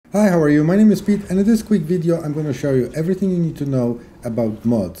Hi, how are you? My name is Pete, and in this quick video I'm going to show you everything you need to know about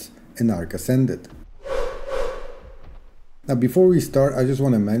mods in ARK Ascended. Now before we start, I just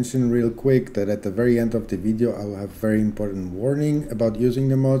want to mention real quick that at the very end of the video I will have a very important warning about using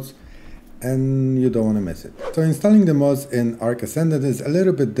the mods, and you don't want to miss it. So installing the mods in ARK Ascended is a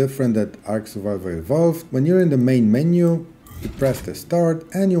little bit different than ARK Survival Evolved. When you're in the main menu, you press the start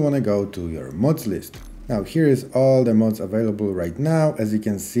and you want to go to your mods list. Now here is all the mods available right now. As you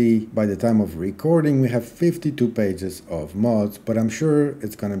can see, by the time of recording we have 52 pages of mods, but I'm sure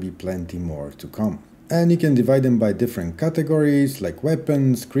it's gonna be plenty more to come. And you can divide them by different categories like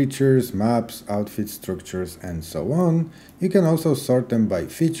weapons, creatures, maps, outfits, structures, and so on. You can also sort them by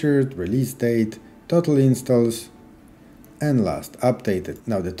featured, release date, total installs, and last updated.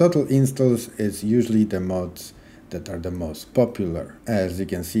 Now the total installs is usually the mods that are the most popular. As you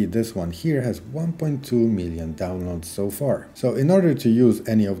can see, this one here has 1.2 million downloads so far. So in order to use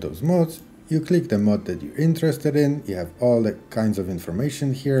any of those mods, you click the mod that you're interested in. You have all the kinds of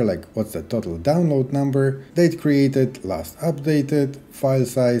information here, like what's the total download number, date created, last updated, file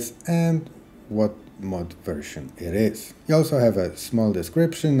size, and what mod version it is. You also have a small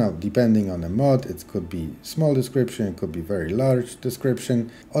description. Now depending on the mod, it could be small description, it could be very large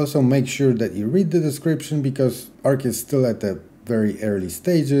description. Also make sure that you read the description because ARK is still at the very early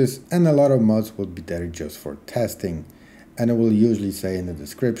stages and a lot of mods will be there just for testing, and it will usually say in the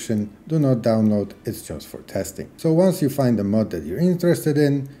description, do not download, it's just for testing. So once you find the mod that you're interested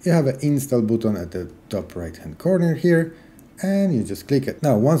in, you have an install button at the top right hand corner here, and you just click it.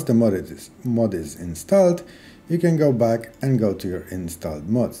 Now once the mod is installed, you can go back and go to your installed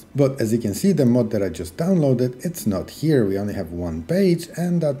mods. But as you can see, the mod that I just downloaded, it's not here. We only have one page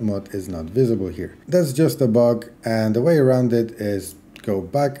and that mod is not visible here. That's just a bug, and the way around it is go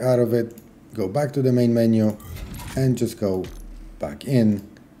back out of it, go back to the main menu and just go back in.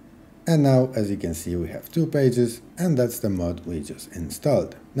 And now, as you can see, we have two pages, and that's the mod we just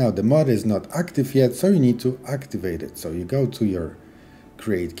installed. Now, the mod is not active yet, so you need to activate it. So you go to your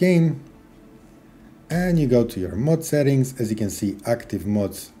Create Game, and you go to your mod settings. As you can see, active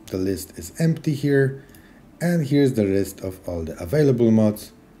mods, the list is empty here. And here's the list of all the available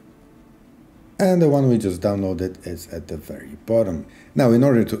mods. And the one we just downloaded is at the very bottom. Now, in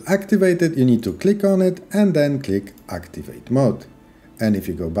order to activate it, you need to click on it and then click Activate Mod. And if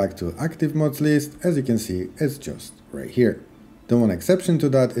you go back to active mods list, as you can see, it's just right here. The one exception to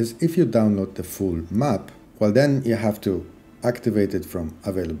that is if you download the full map, well then you have to activate it from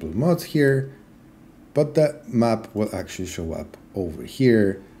available mods here, but the map will actually show up over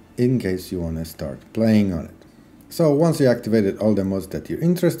here in case you want to start playing on it. So once you activated all the mods that you're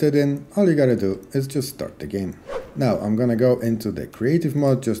interested in, all you gotta do is just start the game. Now I'm gonna go into the creative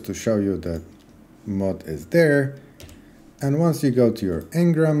mode just to show you that mod is there. And once you go to your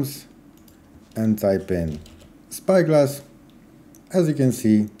engrams and type in spyglass, as you can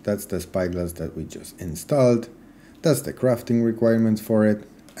see, that's the spyglass that we just installed. That's the crafting requirements for it.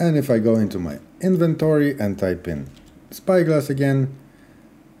 And if I go into my inventory and type in spyglass again,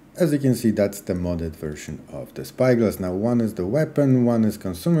 as you can see, that's the modded version of the spyglass. Now one is the weapon, one is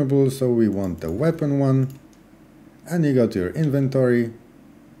consumable, so we want the weapon one. And you go to your inventory,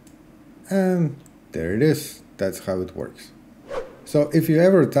 and there it is. That's how it works. So if you're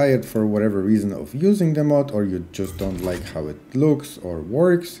ever tired for whatever reason of using the mod, or you just don't like how it looks or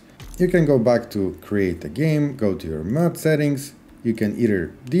works, you can go back to create a game, go to your mod settings. You can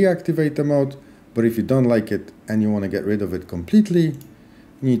either deactivate the mod, but if you don't like it and you want to get rid of it completely, you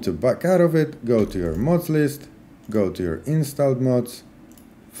need to back out of it, go to your mods list, go to your installed mods,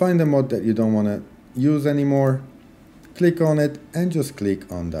 find a mod that you don't want to use anymore, click on it and just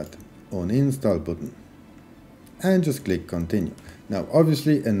click on that uninstall button. And just click continue. Now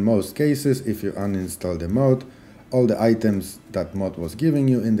obviously in most cases, if you uninstall the mod, all the items that mod was giving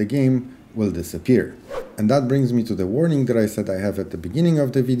you in the game will disappear. And that brings me to the warning that I said I have at the beginning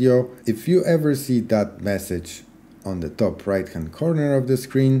of the video. If you ever see that message on the top right hand corner of the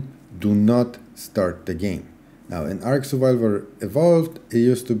screen, do not start the game. Now in ARK Survival Evolved, it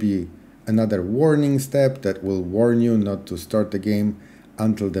used to be another warning step that will warn you not to start the game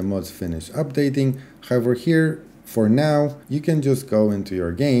until the mods finish updating. However, here for now you can just go into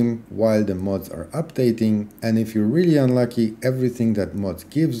your game while the mods are updating, and if you're really unlucky, everything that mods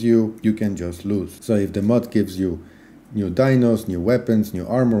gives you, you can just lose. So if the mod gives you new dinos, new weapons, new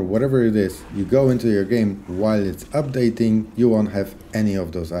armor, whatever it is, you go into your game while it's updating, you won't have any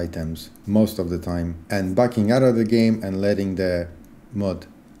of those items most of the time. And backing out of the game and letting the mod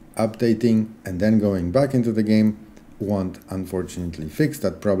updating and then going back into the game won't unfortunately fix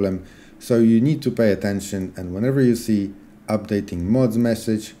that problem. So you need to pay attention, and whenever you see updating mods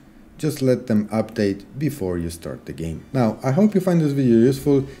message, just let them update before you start the game. Now, I hope you find this video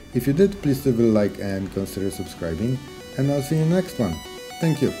useful. If you did, please leave a like and consider subscribing, and I'll see you in the next one.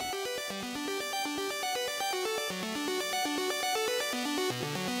 Thank you.